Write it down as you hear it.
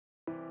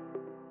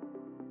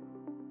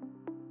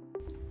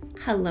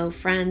Hello,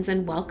 friends,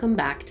 and welcome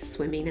back to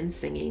Swimming and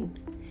Singing.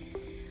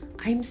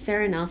 I'm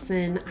Sarah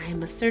Nelson. I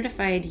am a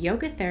certified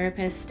yoga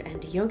therapist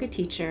and yoga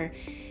teacher,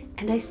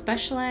 and I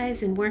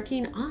specialize in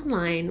working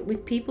online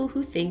with people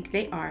who think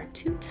they are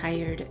too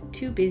tired,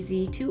 too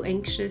busy, too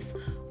anxious,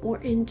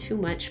 or in too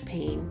much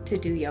pain to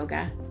do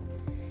yoga.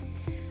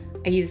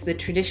 I use the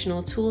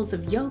traditional tools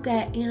of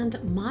yoga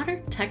and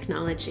modern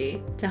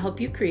technology to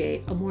help you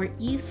create a more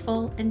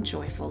easeful and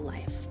joyful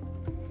life.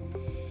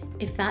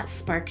 If that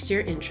sparks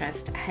your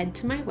interest, head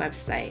to my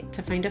website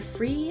to find a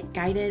free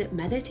guided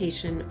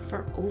meditation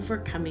for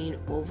overcoming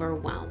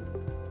overwhelm.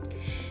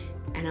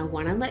 And I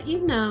want to let you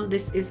know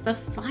this is the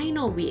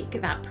final week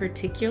that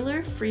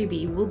particular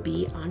freebie will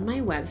be on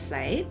my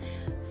website.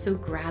 So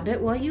grab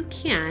it while you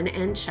can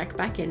and check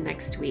back in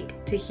next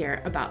week to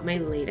hear about my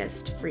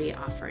latest free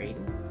offering.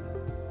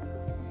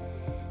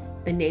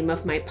 The name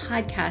of my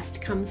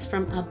podcast comes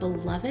from a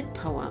beloved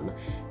poem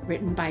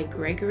written by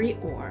Gregory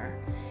Orr,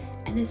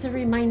 and is a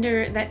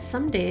reminder that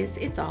some days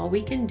it's all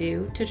we can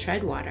do to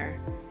tread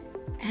water,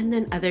 and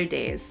then other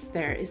days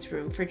there is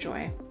room for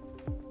joy.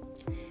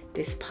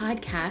 This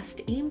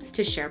podcast aims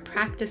to share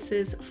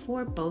practices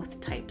for both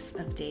types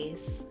of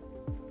days.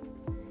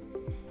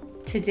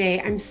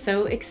 Today I'm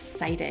so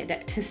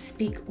excited to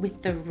speak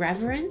with the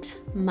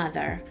Reverent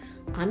Mother,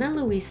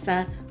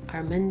 Annalouiza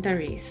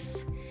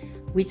Armendariz.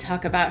 We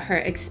talk about her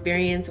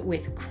experience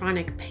with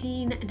chronic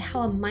pain and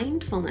how a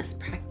mindfulness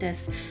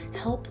practice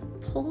helped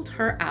pull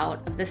her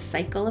out of the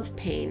cycle of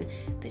pain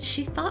that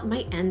she thought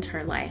might end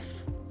her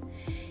life.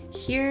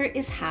 Here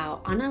is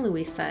how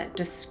Annalouiza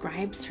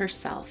describes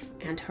herself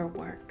and her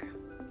work.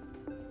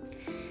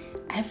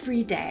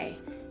 Every day,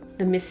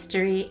 the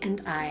mystery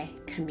and I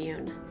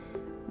commune,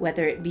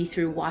 whether it be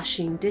through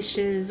washing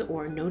dishes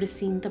or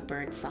noticing the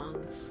bird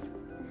songs.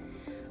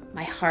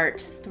 My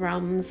heart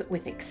thrums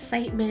with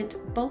excitement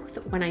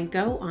both when I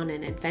go on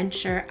an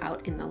adventure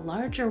out in the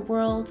larger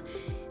world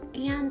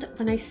and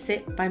when I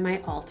sit by my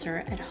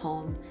altar at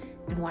home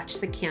and watch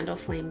the candle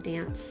flame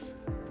dance.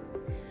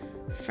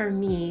 For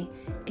me,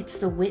 it's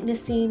the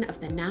witnessing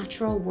of the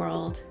natural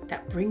world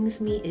that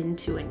brings me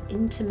into an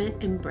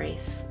intimate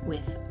embrace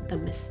with the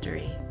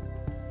mystery.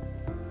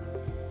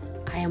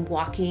 I am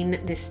walking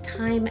this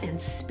time and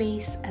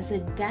space as a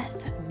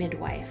death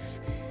midwife,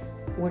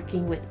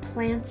 working with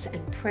plants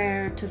and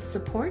prayer to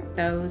support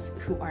those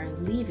who are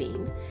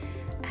leaving,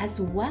 as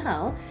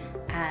well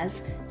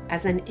as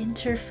an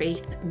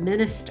interfaith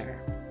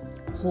minister,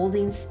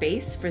 holding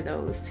space for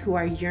those who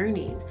are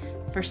yearning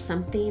for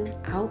something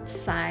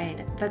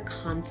outside the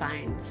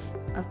confines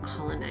of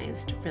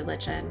colonized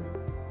religion.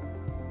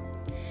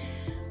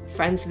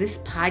 Friends, this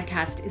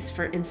podcast is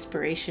for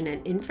inspiration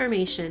and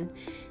information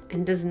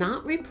and does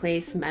not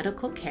replace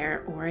medical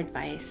care or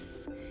advice.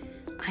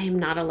 I am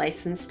not a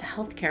licensed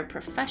healthcare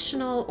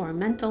professional or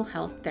mental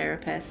health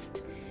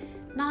therapist.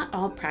 Not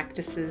all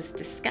practices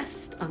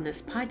discussed on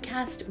this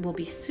podcast will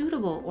be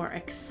suitable or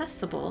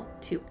accessible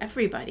to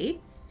everybody,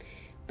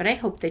 but I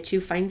hope that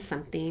you find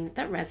something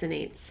that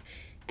resonates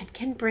and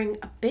can bring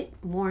a bit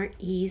more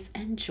ease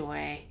and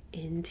joy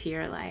into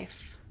your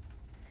life.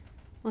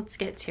 Let's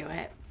get to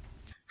it.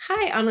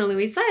 Hi,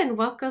 Annalouiza, and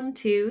welcome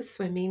to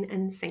Swimming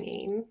and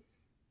Singing.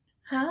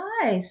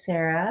 Hi,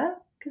 Sarah.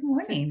 Good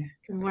morning.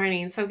 Good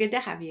morning. So good to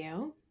have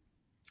you.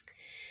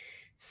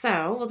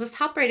 So we'll just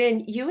hop right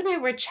in. You and I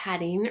were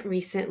chatting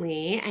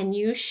recently, and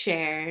you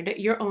shared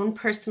your own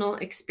personal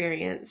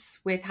experience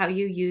with how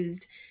you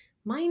used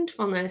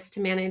mindfulness to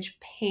manage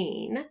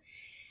pain.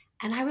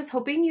 And I was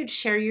hoping you'd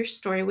share your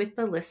story with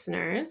the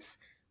listeners,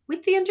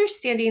 with the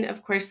understanding,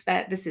 of course,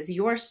 that this is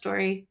your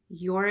story,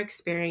 your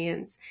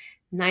experience.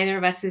 Neither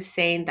of us is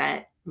saying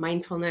that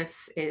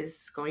mindfulness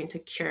is going to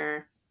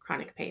cure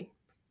chronic pain.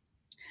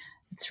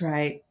 That's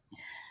right.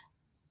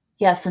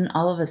 Yes, and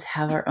all of us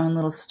have our own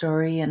little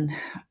story and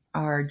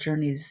our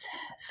journeys.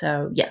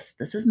 So, yes,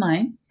 this is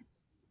mine.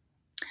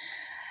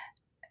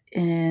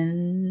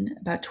 In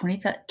about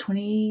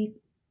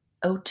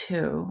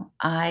 2002,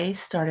 I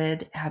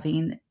started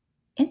having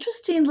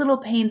interesting little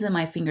pains in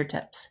my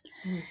fingertips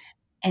Mm.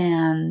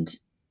 and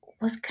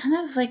was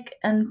kind of like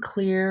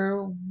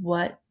unclear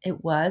what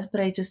it was,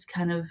 but I just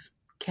kind of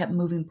kept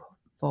moving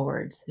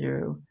forward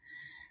through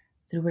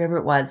whatever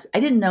it was. I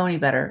didn't know any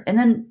better. And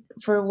then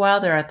for a while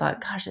there, I thought,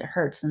 gosh, it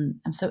hurts.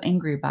 And I'm so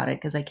angry about it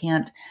because I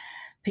can't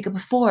pick up a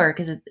fork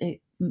because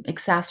it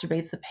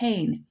exacerbates the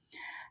pain.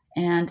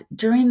 And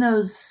during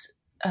those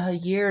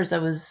years, I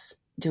was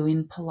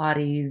doing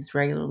Pilates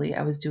regularly.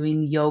 I was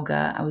doing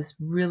yoga. I was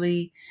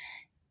really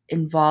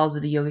involved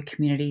with the yoga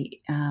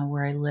community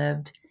where I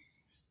lived.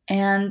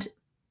 And,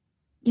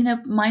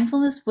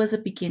 mindfulness was a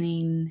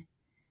beginning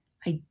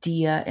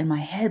idea in my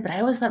head, but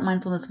I always thought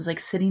mindfulness was like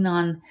sitting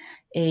on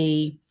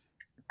a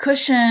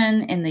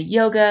cushion in the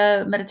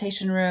yoga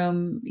meditation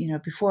room,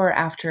 before or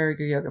after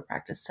your yoga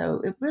practice.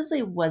 So it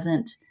really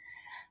wasn't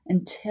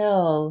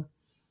until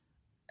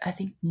I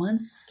think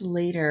months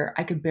later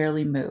I could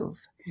barely move.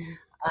 Mm.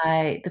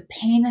 The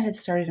pain that had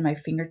started in my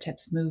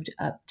fingertips moved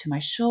up to my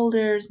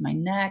shoulders, my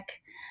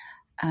neck,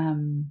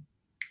 um,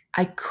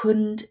 I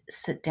couldn't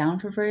sit down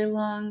for very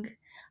long.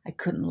 I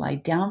couldn't lie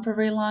down for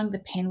very long. The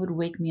pain would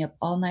wake me up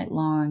all night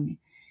long.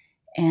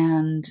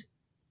 And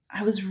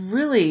I was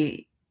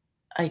really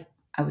like,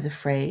 I was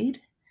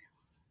afraid.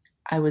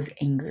 I was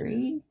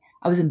angry.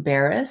 I was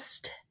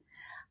embarrassed.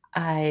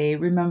 I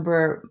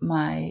remember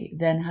my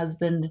then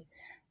husband,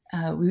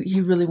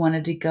 he really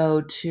wanted to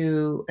go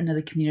to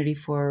another community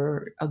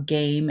for a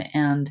game.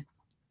 And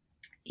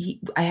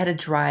I had to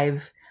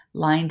drive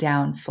lying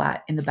down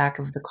flat in the back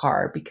of the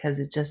car because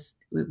it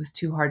was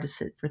too hard to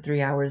sit for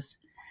 3 hours.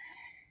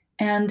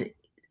 And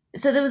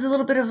so there was a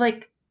little bit of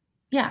like,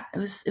 yeah, it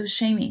was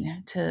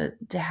shaming to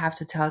have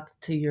to tell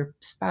to your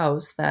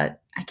spouse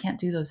that I can't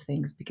do those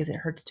things because it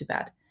hurts too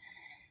bad.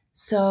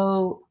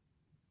 So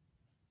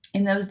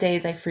in those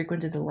days, I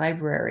frequented the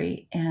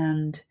library,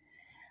 and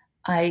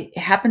I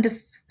happened to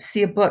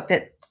see a book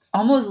that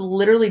almost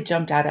literally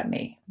jumped out at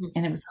me,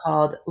 and it was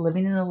called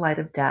 "Living in the Light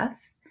of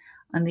Death: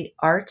 On the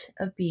Art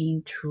of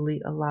Being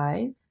Truly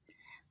Alive"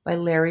 by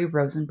Larry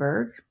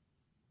Rosenberg.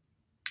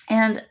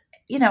 And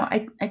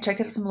I checked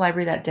it from the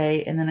library that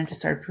day, and then I just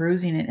started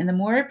perusing it. And the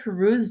more I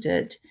perused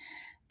it,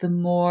 the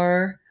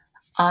more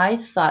I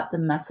thought the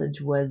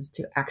message was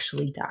to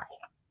actually die.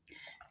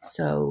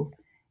 So,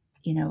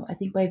 I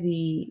think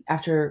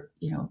after,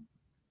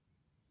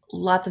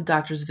 lots of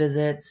doctor's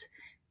visits,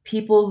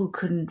 people who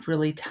couldn't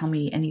really tell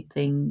me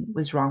anything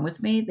was wrong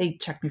with me, they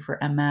checked me for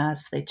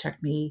MS, they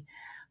checked me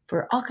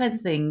for all kinds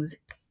of things,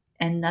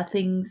 and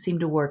nothing seemed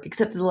to work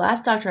except the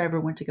last doctor I ever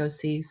went to go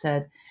see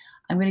said,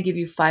 I'm going to give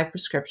you 5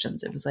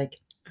 prescriptions. It was like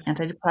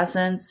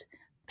antidepressants,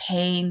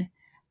 pain.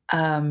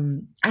 I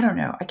don't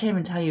know. I can't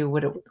even tell you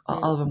what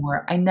all of them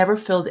were. I never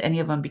filled any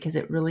of them because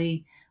it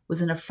really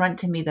was an affront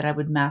to me that I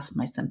would mask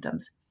my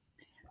symptoms.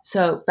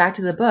 So back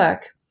to the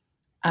book,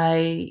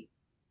 I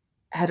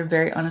had a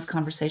very honest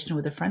conversation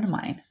with a friend of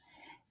mine.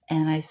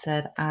 And I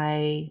said,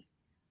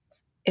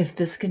 if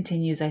this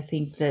continues, I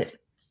think that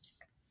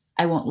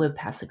I won't live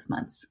past 6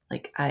 months.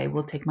 Like, I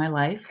will take my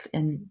life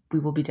and we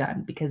will be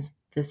done because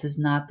this is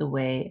not the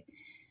way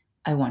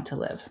I want to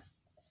live.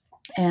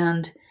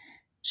 And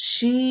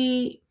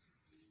she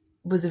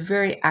was a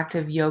very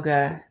active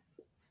yoga,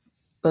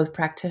 both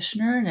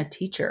practitioner and a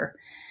teacher,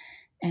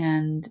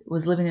 and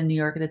was living in New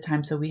York at the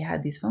time. So we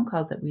had these phone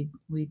calls that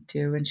we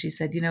do. And she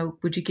said,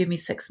 would you give me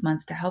 6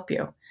 months to help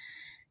you?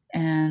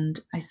 And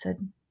I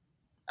said,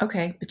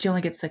 okay, but you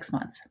only get 6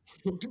 months.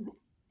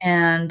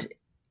 And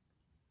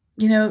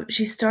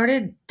she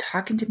started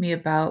talking to me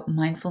about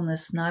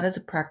mindfulness, not as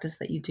a practice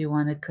that you do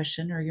on a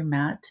cushion or your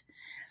mat,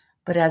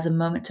 but as a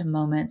moment to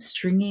moment,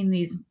 stringing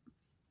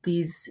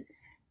these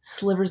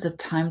slivers of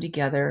time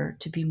together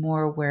to be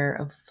more aware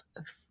of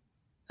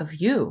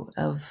you,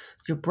 of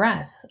your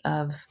breath,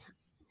 of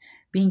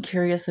being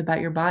curious about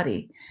your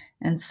body.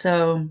 And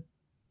so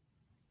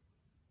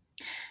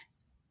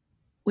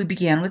we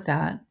began with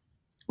that.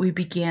 We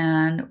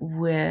began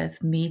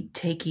with me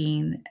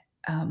taking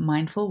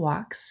mindful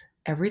walks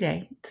every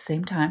day at the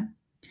same time.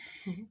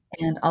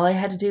 And all I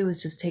had to do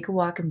was just take a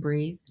walk and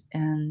breathe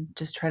and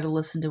just try to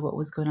listen to what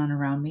was going on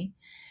around me.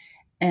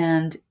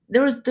 And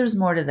there's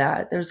more to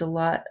that. There's a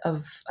lot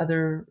of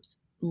other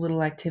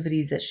little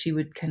activities that she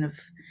would kind of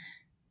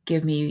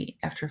give me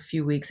after a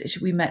few weeks.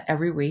 We met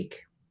every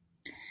week.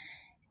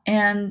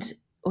 And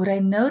what I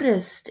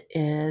noticed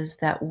is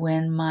that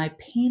when my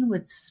pain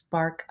would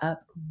spark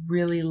up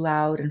really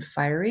loud and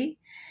fiery,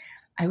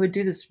 I would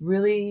do this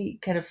really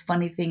kind of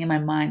funny thing in my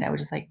mind. I would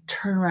just like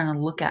turn around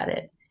and look at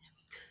it.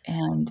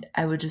 And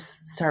I would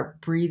just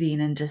start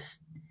breathing and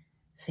just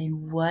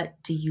saying, what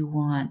do you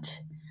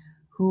want?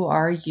 Who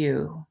are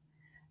you?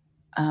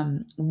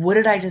 What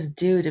did I just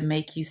do to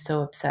make you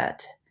so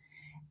upset?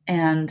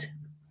 And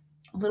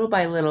little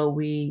by little,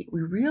 we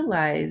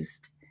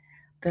realized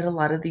that a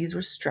lot of these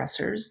were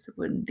stressors,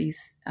 when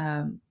these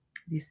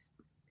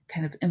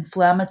kind of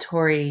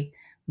inflammatory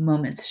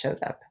moments showed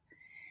up.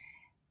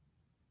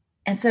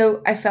 And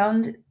so I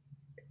found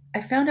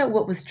out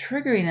what was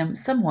triggering them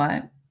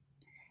somewhat,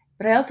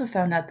 but I also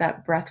found out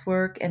that breath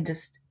work and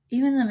just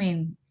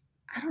even,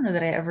 I don't know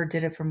that I ever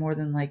did it for more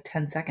than like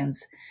 10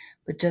 seconds,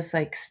 but just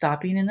like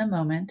stopping in the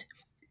moment,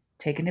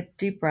 taking a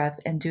deep breath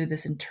and do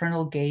this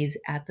internal gaze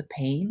at the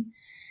pain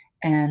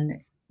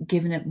and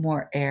giving it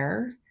more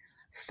air,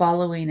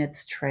 following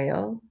its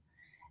trail.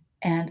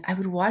 And I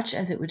would watch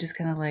as it would just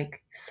kind of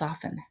like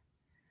soften.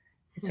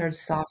 It started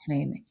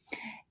softening.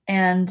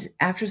 And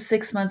after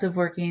 6 months of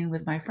working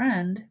with my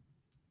friend,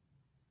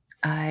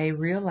 I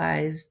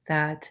realized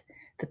that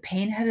the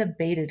pain had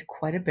abated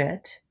quite a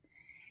bit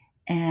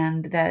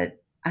and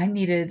that I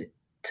needed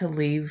to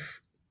leave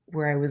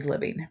where I was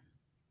living.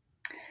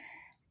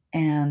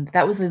 And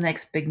that was the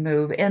next big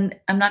move. And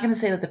I'm not going to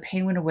say that the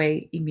pain went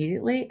away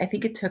immediately. I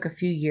think it took a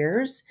few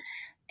years.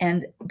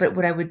 But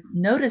what I would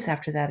notice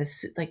after that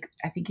is, like,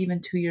 I think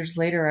even 2 years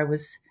later, I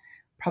was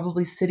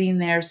probably sitting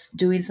there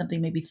doing something,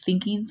 maybe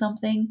thinking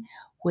something,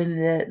 when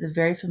the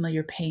very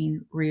familiar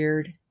pain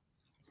reared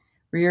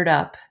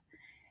up.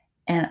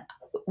 And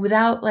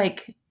without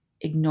like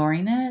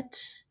ignoring it,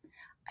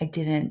 I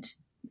didn't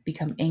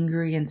become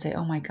angry and say,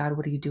 "Oh my God,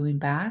 what are you doing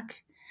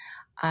back?"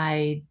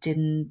 I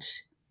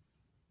didn't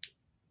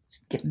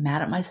get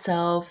mad at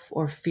myself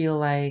or feel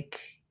like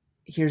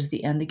here's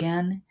the end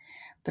again.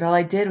 But all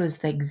I did was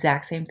the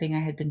exact same thing I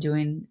had been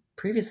doing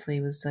previously,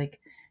 was like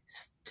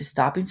just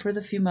stopping for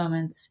the few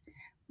moments,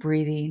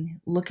 breathing,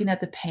 looking at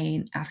the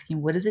pain,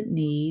 asking, what does it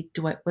need?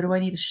 What do I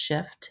need to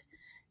shift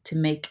to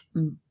make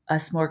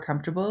us more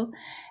comfortable?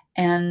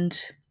 And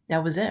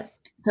that was it.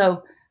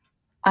 So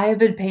I have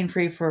been pain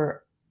free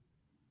for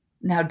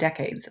now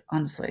decades,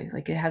 honestly.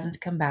 Like, it hasn't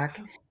come back,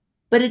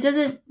 but it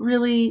doesn't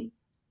really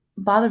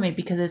bother me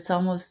because it's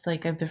almost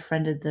like I've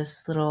befriended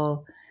this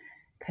little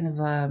kind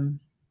of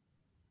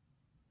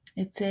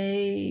it's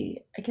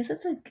a I guess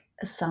it's like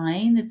a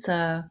sign. It's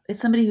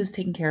somebody who's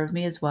taking care of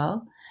me as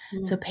well.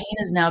 So pain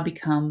has now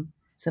become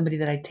somebody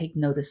that I take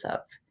notice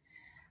of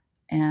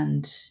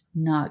and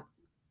not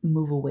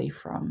move away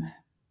from.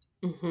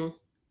 Mm-hmm.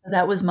 So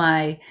that was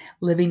my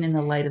living in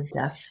the light of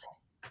death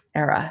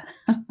era.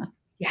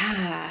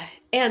 Yeah.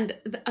 And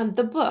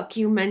the book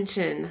you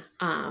mentioned,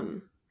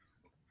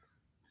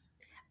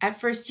 at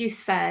first you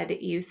said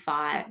you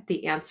thought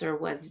the answer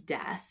was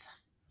death,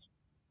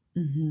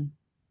 Hmm.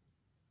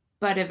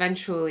 but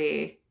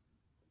eventually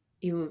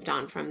you moved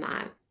on from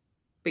that.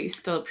 But you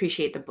still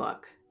appreciate the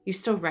book. You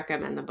still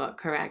recommend the book,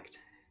 correct?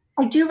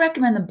 I do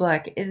recommend the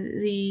book.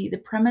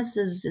 The premise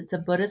is it's a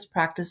Buddhist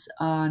practice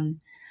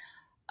on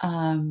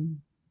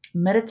um,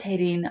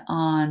 meditating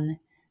on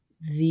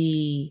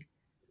the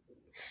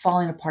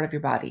falling apart of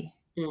your body,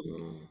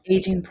 Mm-hmm.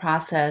 aging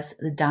process,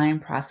 the dying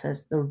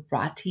process, the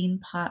rotting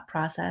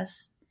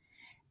process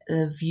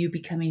of you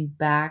becoming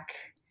back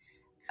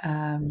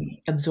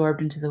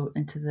absorbed into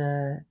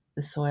the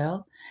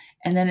soil,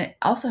 and then it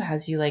also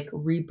has you like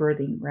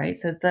rebirthing, right?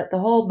 So the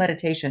whole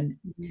meditation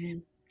Mm-hmm.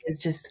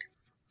 is just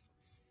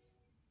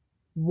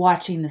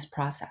watching this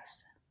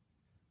process.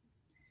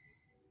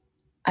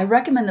 I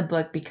recommend the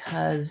book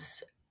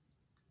because,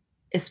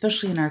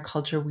 especially in our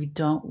culture, we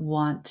don't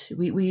want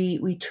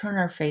we turn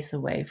our face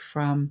away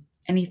from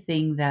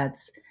anything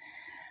that's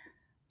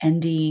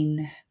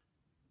ending,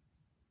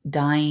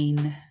 dying,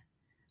 Yeah.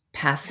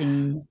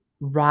 passing,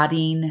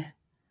 rotting,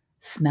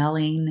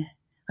 smelling.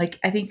 Like,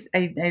 I think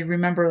I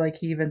remember, like,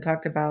 he even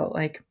talked about,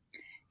 like,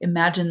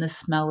 imagine the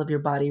smell of your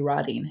body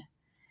rotting.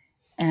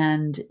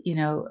 And,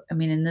 I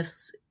mean, in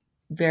this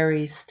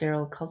very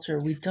sterile culture,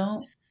 we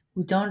don't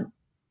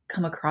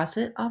come across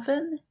it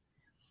often.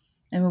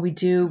 And when we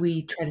do,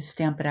 we try to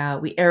stamp it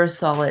out. We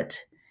aerosol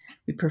it,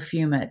 we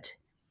perfume it.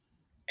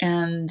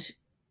 And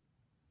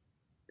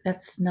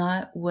that's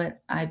not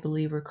what I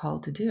believe we're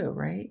called to do,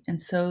 right?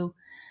 And so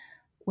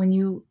when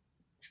you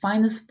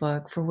find this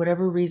book, for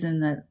whatever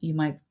reason that you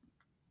might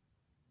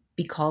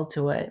be called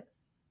to it,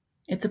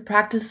 it's a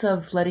practice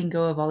of letting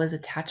go of all these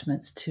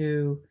attachments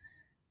to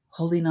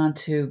holding on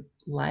to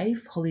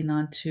life, holding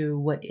on to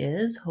what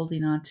is,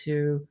 holding on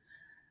to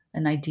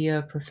an idea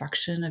of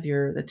perfection that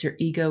your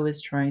ego is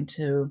trying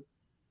to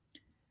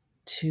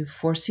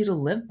force you to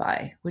live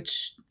by,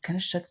 which kind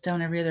of shuts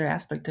down every other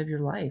aspect of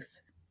your life.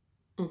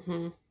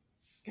 Mm-hmm.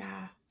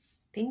 Yeah.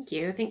 Thank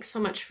you. Thanks so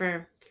much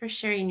for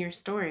sharing your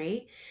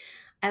story.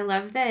 I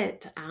love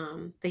that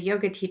the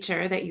yoga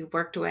teacher that you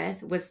worked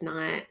with was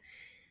not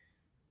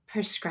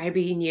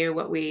prescribing you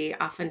what we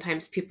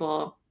oftentimes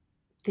people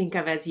think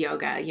of as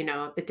yoga,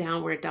 the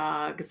downward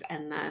dogs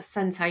and the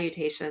sun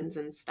salutations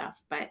and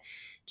stuff. But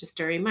just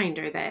a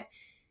reminder that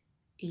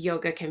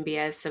yoga can be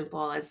as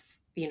simple as,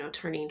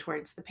 turning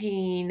towards the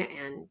pain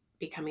and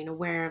becoming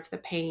aware of the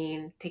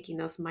pain, taking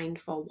those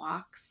mindful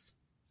walks.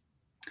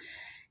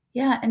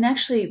 Yeah, and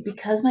actually,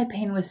 because my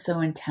pain was so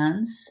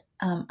intense,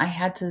 I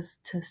had to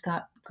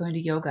stop going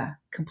to yoga Yeah.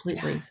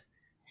 completely. Yeah.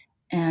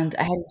 And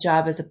I had a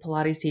job as a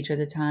Pilates teacher at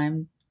the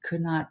time,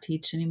 could not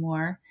teach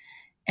anymore.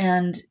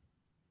 And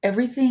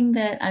everything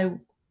that I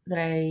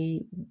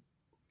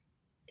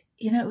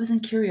it was in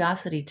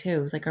curiosity too.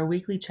 It was like our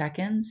weekly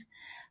check-ins.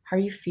 How are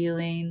you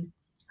feeling?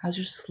 How's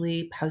your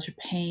sleep? How's your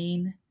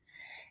pain?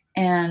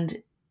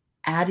 And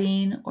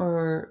adding,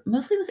 or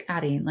mostly it was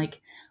adding,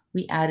 like,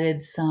 we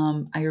added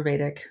some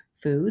Ayurvedic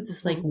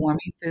foods, like Hmm.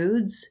 warming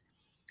foods.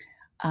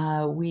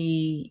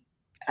 We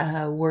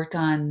worked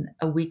on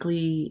a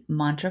weekly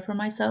mantra for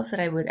myself that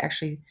I would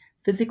actually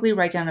physically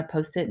write down a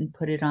post-it and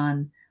put it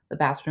on the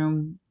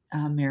bathroom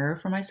mirror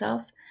for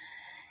myself.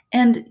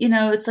 And,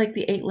 it's like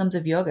the eight limbs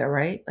of yoga,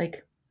 right?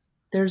 Like,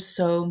 there's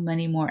so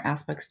many more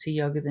aspects to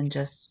yoga than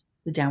just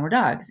the downward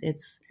dogs.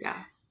 It's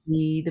Yeah.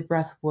 the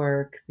breath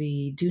work,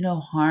 the do no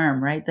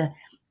harm, right?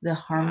 The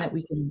harm Yeah. that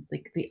we can,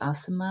 like, the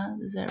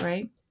asana, is that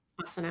right?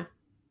 Asana.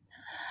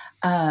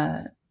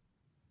 Uh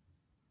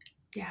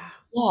Yeah.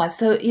 yeah,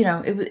 so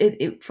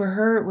it for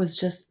her it was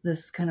just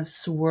this kind of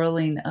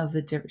swirling of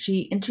the different.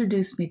 She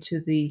introduced me to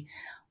the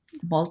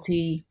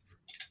multi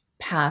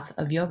path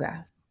of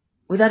yoga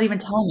without Yeah. even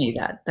telling me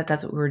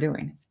that's what we were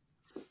doing.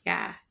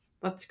 Yeah.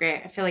 That's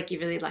great. I feel like you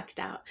really lucked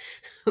out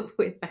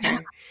with her.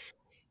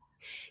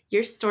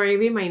 Your story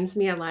reminds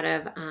me a lot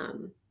of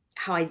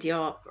how I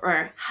deal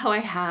or how I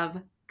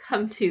have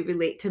come to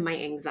relate to my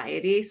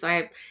anxiety. So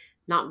I've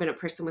not been a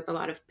person with a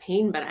lot of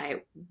pain, but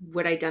I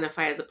would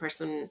identify as a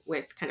person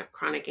with kind of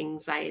chronic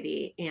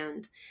anxiety.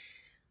 And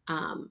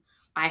um,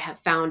 I have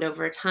found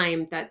over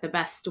time that the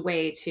best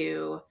way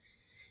to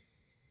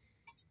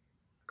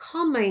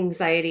calm my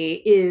anxiety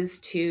is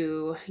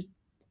to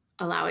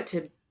allow it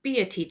to be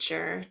a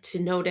teacher, to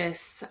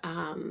notice,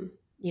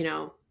 you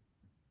know,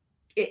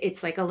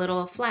 it's like a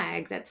little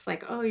flag that's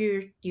like, oh,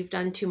 you've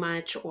done too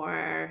much,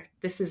 or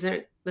this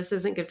isn't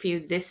good for you.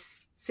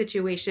 This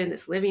situation,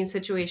 this living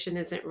situation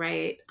isn't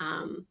right.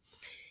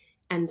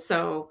 And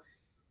so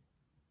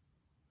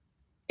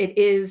it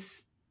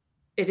is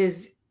it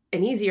is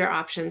an easier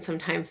option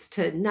sometimes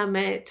to numb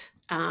it,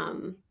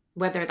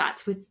 whether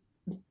that's with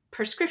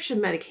prescription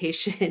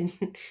medication,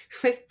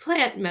 with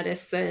plant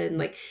medicine.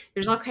 Like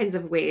there's all kinds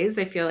of ways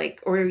I feel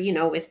like, or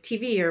with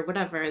TV or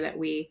whatever, that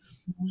we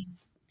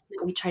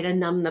try to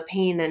numb the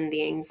pain and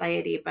the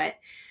anxiety. But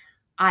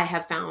I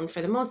have found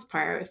for the most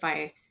part, if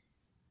I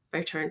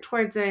turn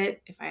towards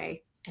it, if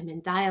I am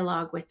in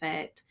dialogue with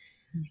it,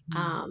 Mhm.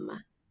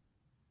 um,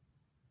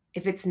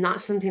 if it's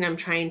not something I'm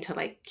trying to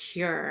like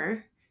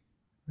cure,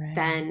 Right.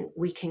 then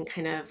we can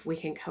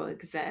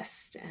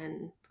coexist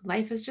and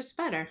life is just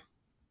better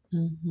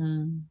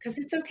Hmm. because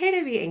it's okay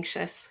to be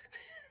anxious.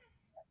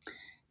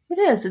 It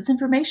is. It's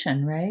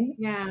information, right?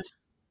 Yeah.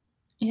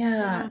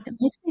 Yeah. Yeah. It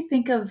makes me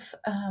think of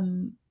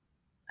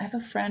I have a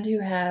friend who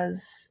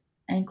has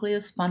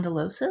ankylosing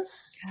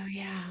spondylosis, Oh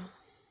yeah.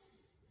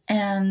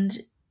 and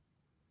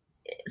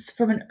it's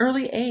from an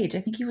early age.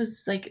 I think he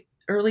was like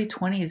early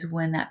 20s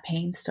when that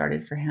pain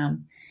started for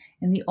him.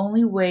 And the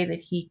only way that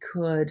he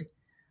could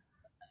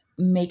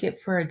make it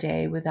for a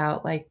day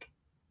without like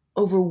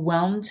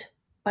overwhelmed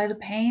by the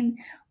pain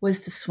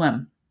was to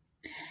swim.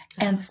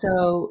 And Oh,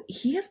 so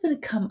he has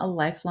become a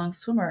lifelong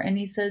swimmer. And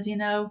he says,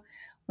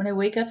 when I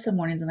wake up some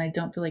mornings and I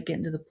don't feel like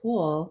getting to the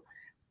pool,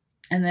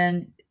 and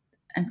then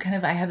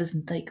I have this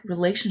like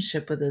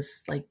relationship with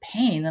this like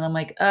pain, and I'm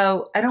like,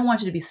 oh, I don't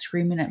want you to be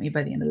screaming at me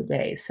by the end of the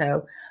day.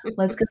 So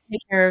let's go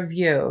take care of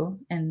you,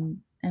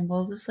 and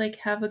we'll just like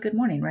have a good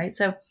morning, right?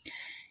 So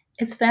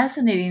it's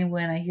fascinating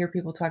when I hear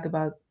people talk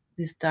about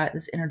this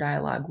inner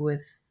dialogue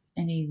with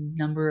any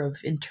number of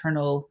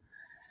internal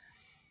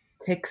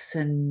ticks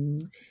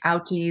and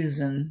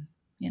ouchies and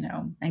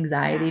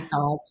anxiety yeah.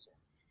 thoughts.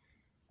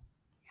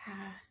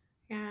 Yeah.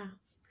 Yeah.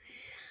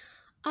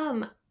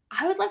 Um,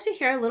 I would love to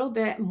hear a little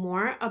bit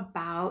more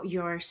about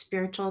your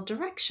spiritual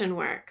direction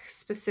work,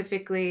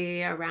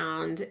 specifically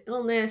around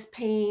illness,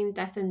 pain,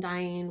 death, and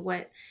dying.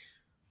 What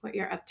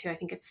you're up to.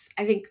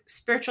 I think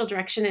spiritual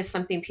direction is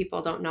something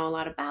people don't know a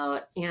lot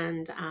about,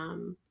 and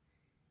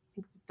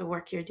the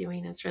work you're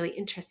doing is really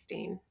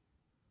interesting.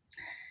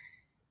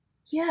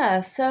 Yeah,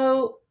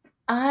 so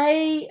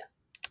I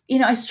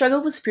I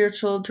struggle with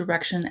spiritual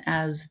direction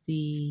as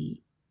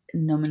the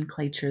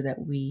nomenclature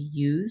that we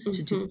use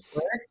to do Hmm. this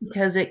work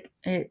because it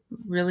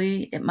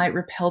might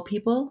repel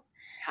people.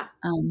 Yeah.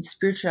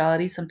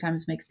 Spirituality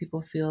sometimes makes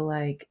people feel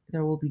like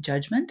there will be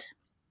judgment.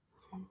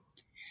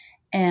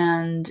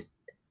 And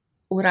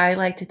what I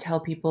like to tell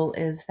people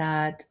is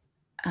that,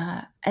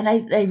 and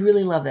I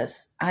really love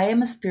this, I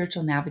am a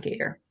spiritual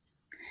navigator.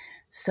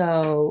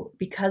 So,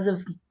 because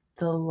of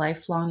the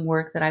lifelong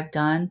work that I've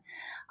done,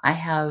 I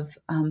have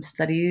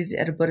studied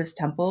at a Buddhist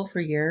temple for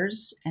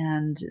years.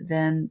 And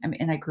then,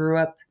 I grew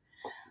up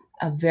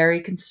a very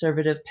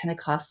conservative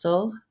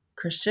Pentecostal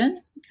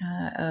Christian.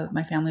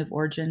 My family of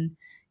origin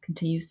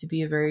continues to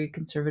be a very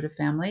conservative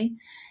family.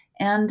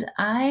 And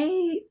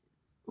I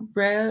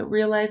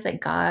realized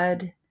that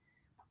God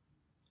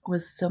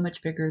was so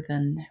much bigger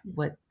than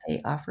what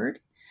they offered,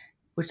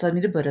 which led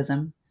me to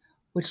Buddhism,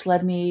 which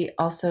led me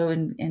also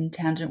in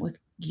tangent with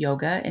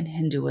yoga and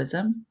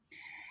Hinduism.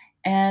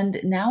 And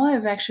now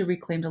I've actually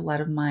reclaimed a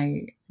lot of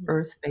my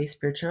earth based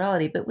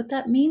spirituality. But what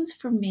that means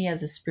for me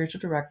as a spiritual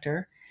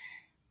director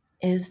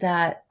is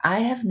that I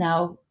have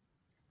now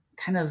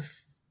kind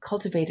of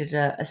cultivated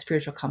a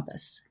spiritual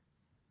compass.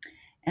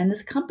 And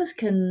this compass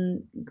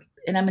and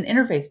I'm an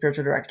interfaith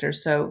spiritual director.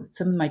 So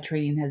some of my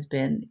training has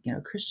been,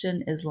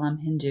 Christian, Islam,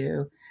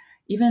 Hindu,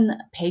 even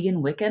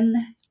pagan, Wiccan,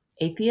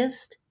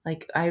 atheist.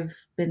 Like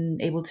I've been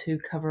able to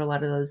cover a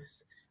lot of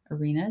those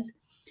arenas.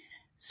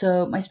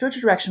 So my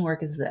spiritual direction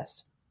work is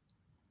this.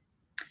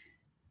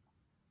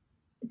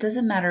 It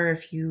doesn't matter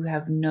if you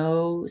have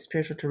no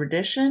spiritual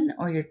tradition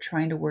or you're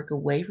trying to work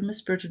away from a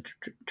spiritual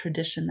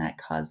tradition that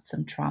caused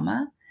some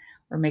trauma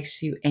or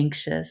makes you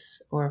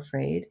anxious or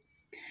afraid.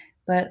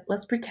 But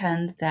let's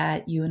pretend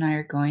that you and I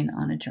are going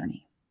on a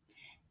journey.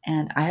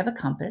 And I have a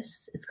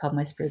compass. It's called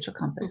my spiritual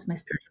compass, my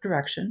spiritual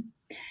direction.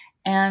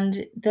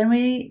 And then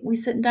we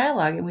sit in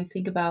dialogue and we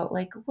think about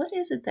like what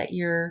is it that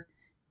you're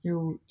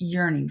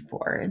yearning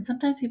for? And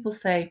sometimes people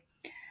say,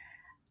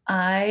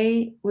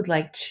 I would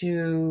like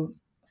to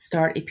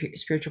start a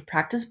spiritual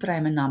practice, but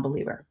I'm a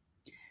non-believer.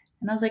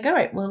 And I was like, all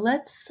right, well,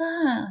 let's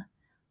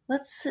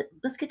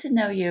get to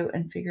know you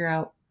and figure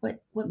out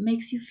what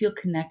makes you feel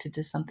connected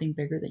to something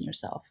bigger than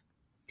yourself.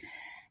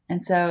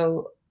 And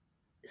so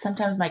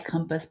sometimes my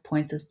compass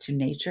points us to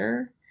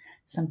nature.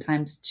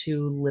 sometimes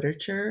to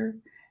literature,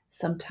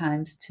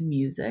 sometimes to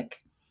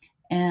music.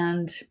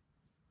 And,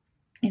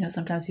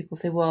 sometimes people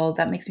say, well,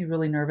 that makes me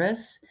really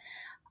nervous.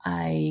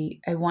 I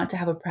want to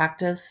have a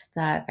practice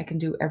that I can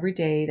do every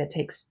day that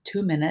takes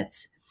 2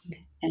 minutes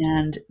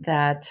and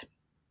that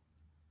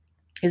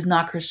is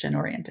not Christian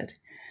oriented.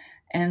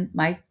 And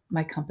my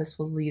compass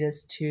will lead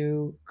us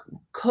to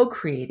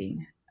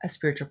co-creating a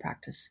spiritual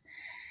practice.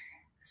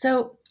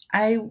 So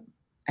I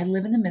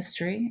live in the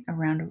mystery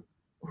around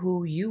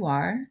who you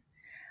are.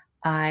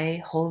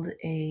 I hold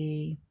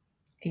a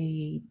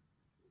I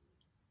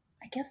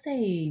guess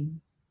a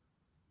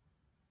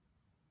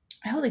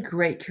I hold a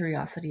great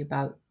curiosity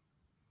about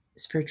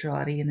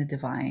spirituality and the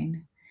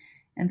divine.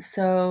 And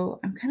so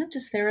I'm kind of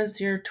just there as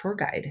your tour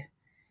guide.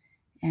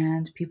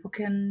 And people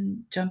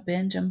can jump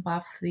in, jump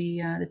off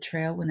the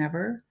trail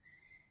whenever,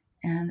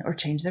 and or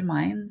change their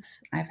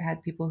minds. I've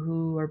had people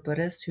who are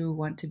Buddhists who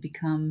want to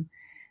become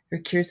they're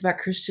curious about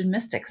Christian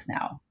mystics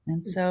now.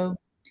 And so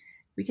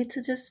we get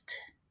to just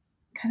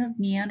kind of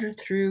meander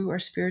through our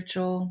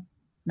spiritual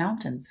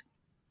mountains.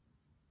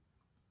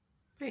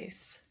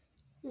 Nice.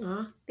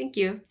 Aw, thank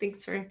you.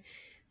 Thanks for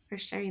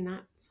sharing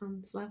that.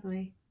 Sounds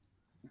lovely.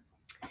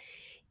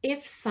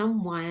 If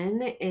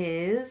someone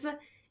is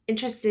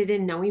interested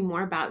in knowing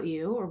more about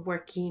you or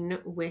working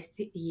with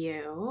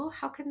you,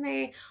 how can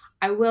they?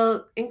 I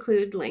will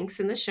include links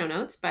in the show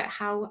notes, but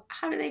how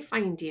do they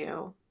find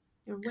you?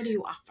 Or what do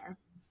you offer?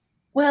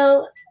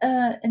 Well,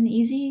 an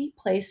easy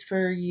place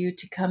for you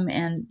to come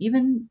and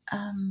even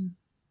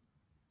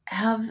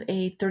have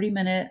a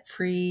 30-minute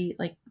free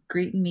like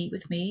greet and meet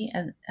with me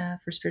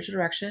for spiritual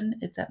direction.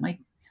 It's at my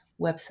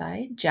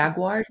website,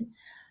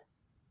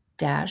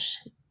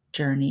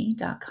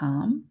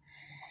 jaguar-journey.com.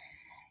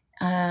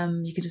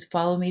 You can just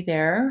follow me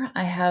there.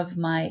 I have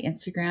my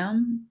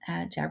Instagram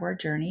at Jaguar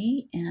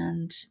Journey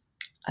and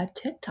a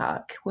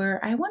TikTok where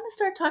I want to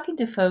start talking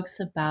to folks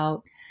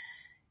about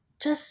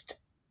just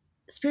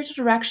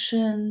spiritual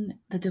direction,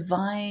 the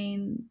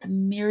divine, the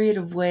myriad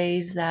of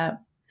ways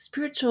that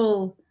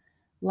spiritual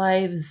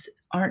lives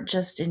aren't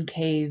just in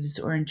caves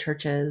or in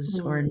churches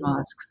or in Mm,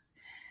 mosques.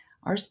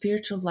 Our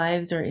spiritual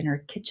lives are in our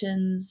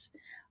kitchens,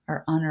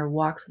 are on our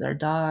walks with our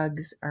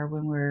dogs, or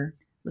when we're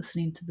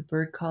listening to the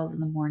bird calls in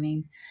the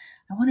morning.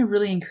 I want to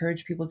really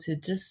encourage people to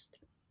just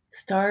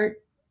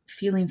start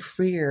feeling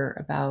freer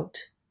about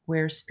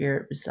where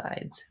spirit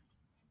resides.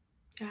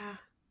 yeah,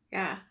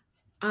 yeah.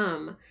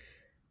 Um,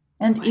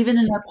 And even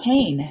in our question.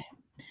 pain,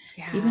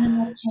 even in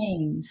our Yeah,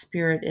 pain,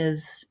 spirit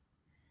is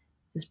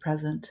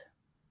present.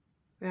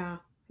 yeah.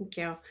 Thank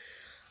you.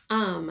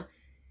 Um,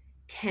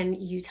 can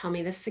you tell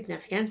me the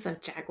significance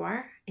of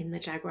Jaguar in the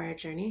Jaguar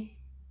journey?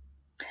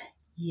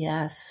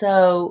 Yeah.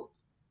 So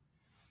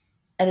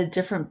at a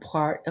different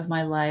part of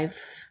my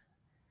life,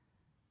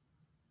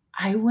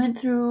 I went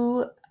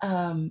through,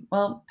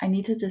 well, I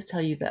need to just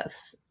tell you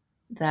this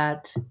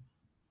that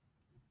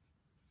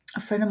a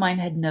friend of mine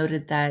had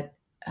noted that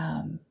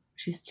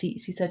she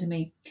said to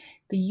me,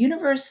 the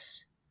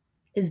universe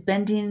is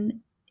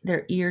bending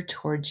their ear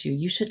towards you.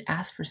 You should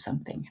ask for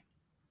something.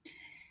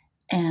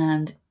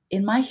 And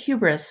in my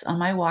hubris on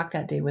my walk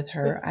that day with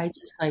her, I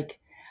just like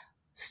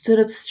stood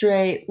up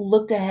straight,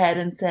 looked ahead,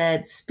 and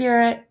said,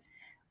 Spirit,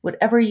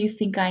 whatever you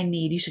think I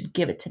need, you should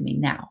give it to me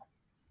now.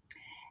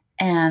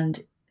 And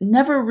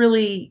never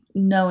really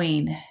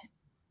knowing,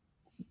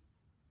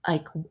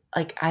 like,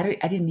 I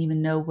didn't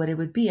even know what it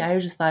would be. I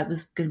just thought it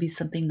was going to be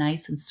something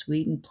nice and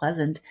sweet and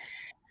pleasant.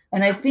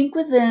 And I think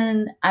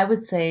within, I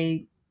would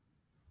say,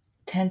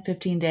 10,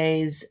 15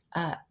 days,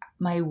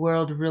 my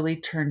world really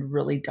turned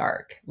really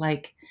dark.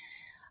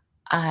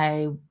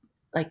 I,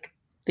 like,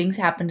 things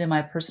happened in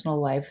my personal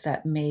life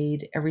that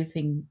made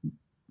everything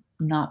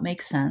not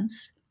make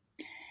sense.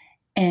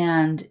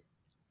 And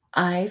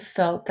I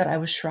felt that I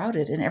was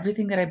shrouded and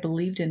everything that I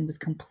believed in was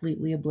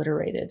completely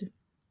obliterated.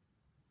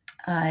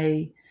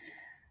 I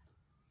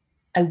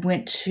I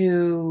went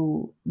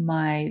to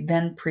my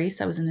then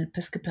priest. I was an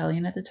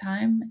Episcopalian at the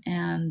time,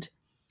 and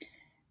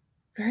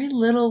very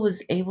little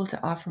was able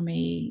to offer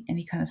me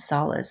any kind of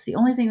solace. The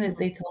only thing that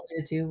they told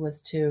me to do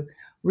was to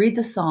read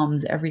the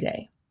Psalms every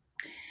day.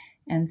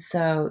 And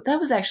so that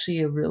was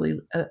actually a really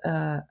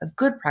a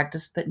good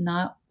practice, but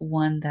not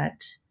one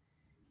that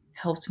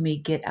helped me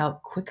get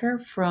out quicker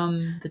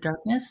from the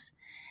darkness.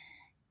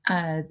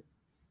 Uh,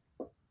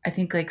 I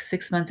think like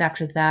 6 months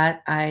after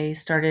that, I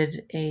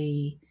started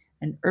a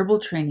an herbal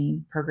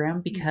training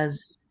program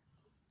because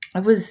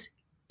I was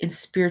in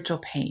spiritual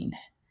pain.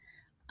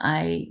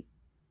 I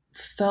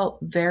felt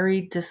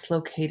very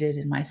dislocated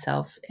in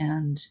myself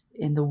and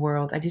in the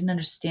world. I didn't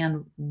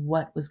understand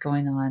what was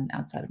going on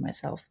outside of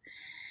myself.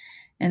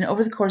 And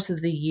over the course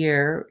of the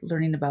year,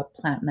 learning about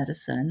plant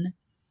medicine,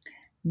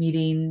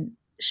 meeting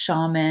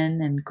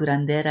shaman and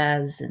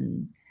curanderas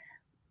and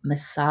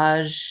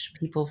massage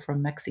people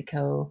from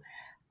Mexico,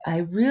 I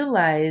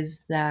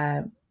realized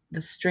that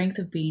the strength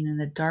of being in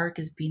the dark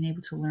is being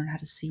able to learn how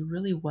to see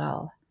really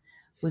well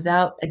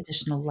without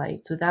additional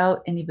lights,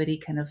 without anybody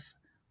kind of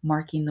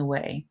marking the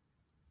way.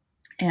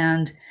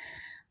 And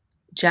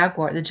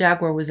jaguar. The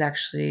jaguar was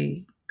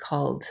actually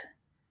called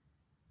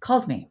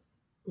me,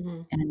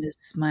 Mm-hmm. and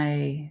it's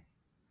my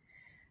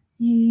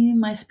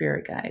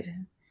spirit guide.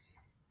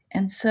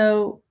 And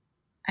so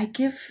I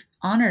give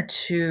honor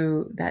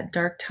to that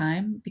dark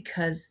time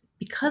because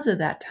of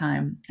that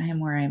time I am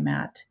where I'm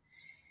at.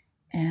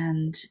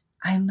 And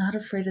I am not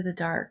afraid of the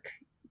dark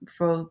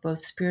for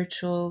both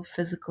spiritual,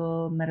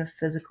 physical,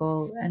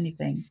 metaphysical,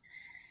 anything.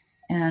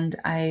 And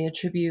I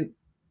attribute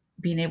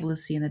being able to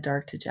see in the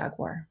dark to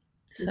Jaguar.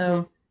 Mm-hmm.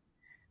 So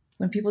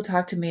when people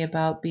talk to me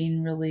about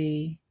being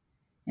really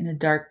in a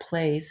dark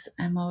place,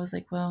 I'm always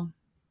like, well,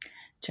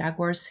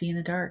 Jaguars see in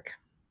the dark.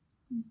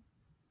 Yeah.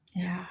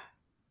 Yeah.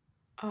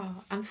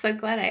 Oh, I'm so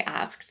glad I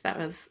asked. That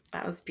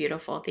was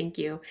beautiful. Thank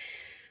you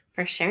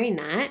for sharing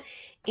that.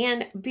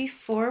 And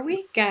before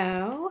we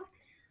go,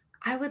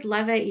 I would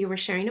love it. You were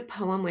sharing a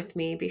poem with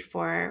me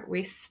before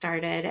we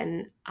started,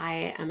 and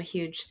I am a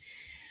huge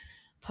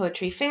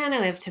poetry fan. I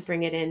love to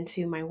bring it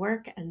into my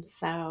work, and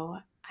so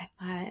I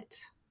thought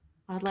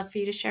I'd love for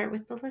you to share it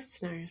with the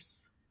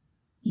listeners.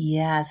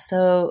 Yeah.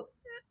 So,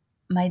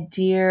 my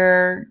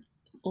dear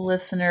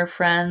listener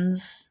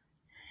friends,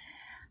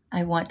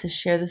 I want to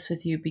share this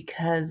with you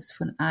because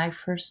when I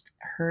first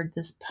heard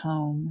this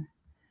poem,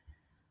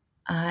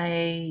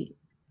 I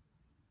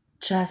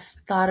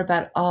just thought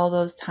about all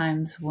those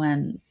times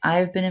when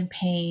I've been in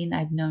pain,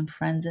 I've known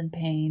friends in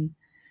pain,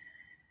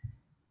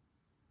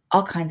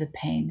 all kinds of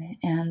pain.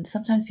 And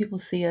sometimes people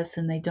see us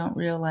and they don't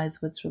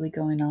realize what's really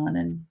going on.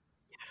 And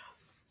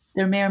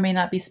there may or may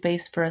not be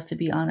space for us to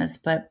be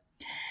honest, but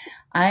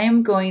I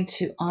am going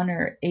to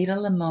honor Ada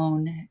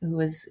Limon, who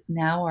is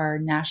now our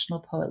National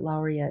Poet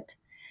Laureate,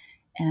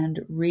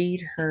 and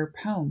read her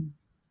poem.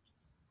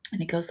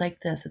 And it goes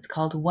like this. It's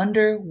called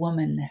Wonder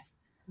Woman.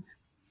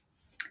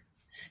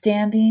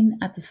 Standing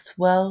at the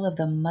swell of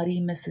the muddy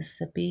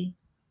Mississippi,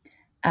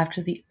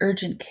 after the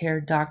urgent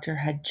care doctor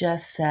had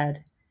just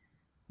said,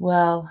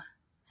 well,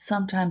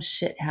 sometimes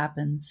shit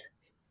happens,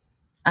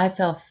 I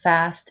fell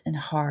fast and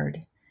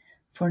hard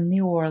for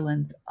New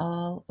Orleans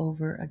all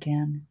over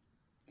again.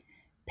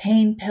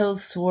 Pain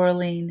pills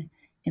swirling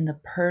in the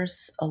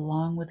purse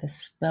along with a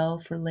spell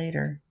for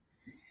later.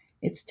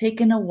 It's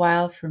taken a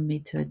while for me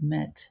to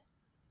admit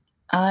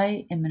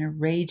I am in a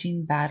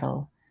raging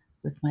battle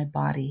with my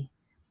body.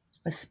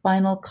 A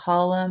spinal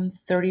column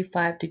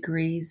 35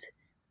 degrees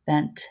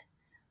bent.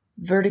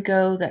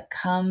 Vertigo that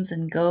comes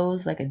and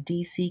goes like a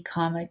DC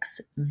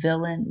Comics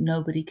villain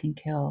nobody can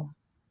kill.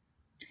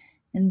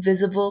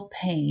 Invisible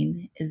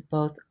pain is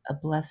both a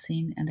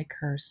blessing and a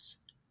curse.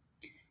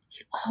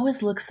 You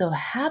always look so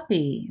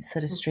happy,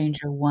 said a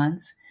stranger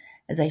once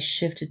as I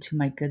shifted to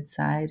my good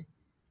side,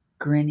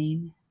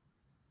 grinning.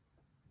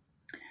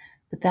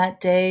 But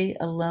that day,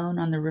 alone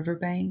on the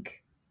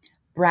riverbank,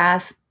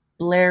 brass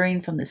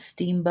blaring from the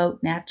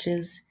steamboat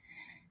natches,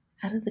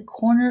 out of the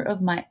corner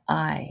of my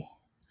eye,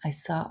 I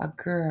saw a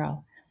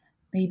girl,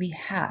 maybe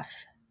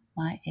half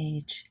my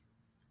age,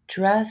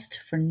 dressed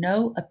for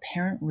no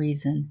apparent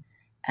reason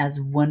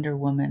as Wonder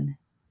Woman.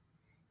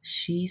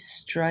 She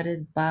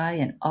strutted by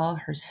in all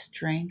her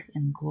strength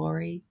and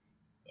glory,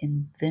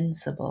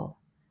 invincible,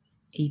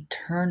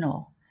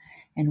 eternal.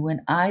 And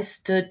when I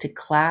stood to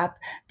clap,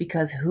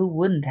 because who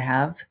wouldn't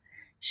have,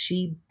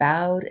 she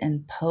bowed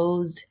and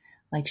posed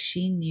like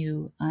she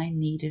knew I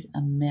needed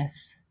a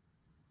myth,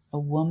 a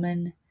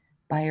woman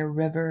by a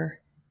river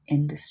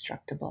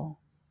indestructible.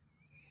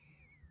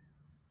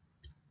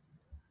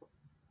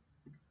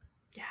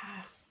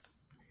 Yeah.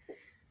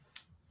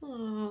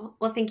 Oh,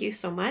 well, thank you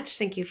so much.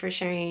 Thank you for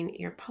sharing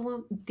your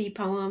poem, the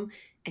poem,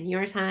 and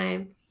your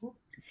time.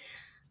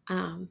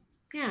 Um,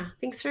 yeah,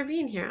 thanks for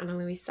being here,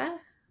 Annalouiza.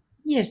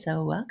 You're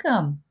so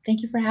welcome.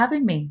 Thank you for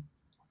having me.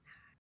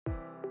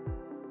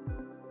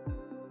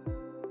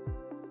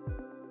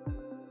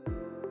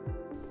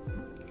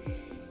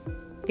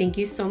 Thank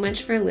you so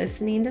much for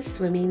listening to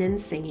Swimming and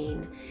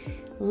Singing.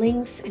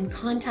 Links and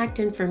contact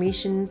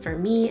information for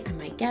me and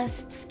my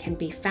guests can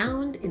be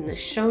found in the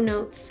show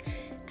notes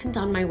and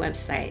on my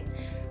website,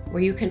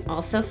 where you can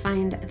also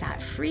find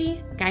that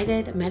free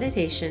guided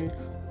meditation,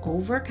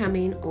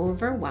 Overcoming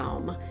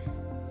Overwhelm,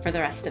 for the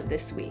rest of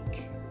this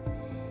week.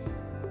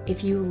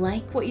 If you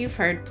like what you've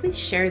heard, please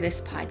share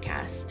this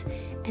podcast.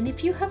 And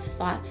if you have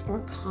thoughts or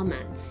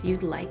comments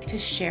you'd like to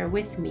share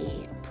with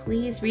me,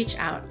 please reach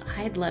out.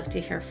 I'd love to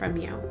hear from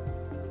you.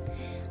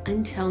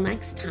 Until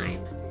next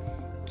time,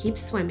 keep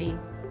swimming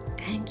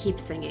and keep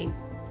singing.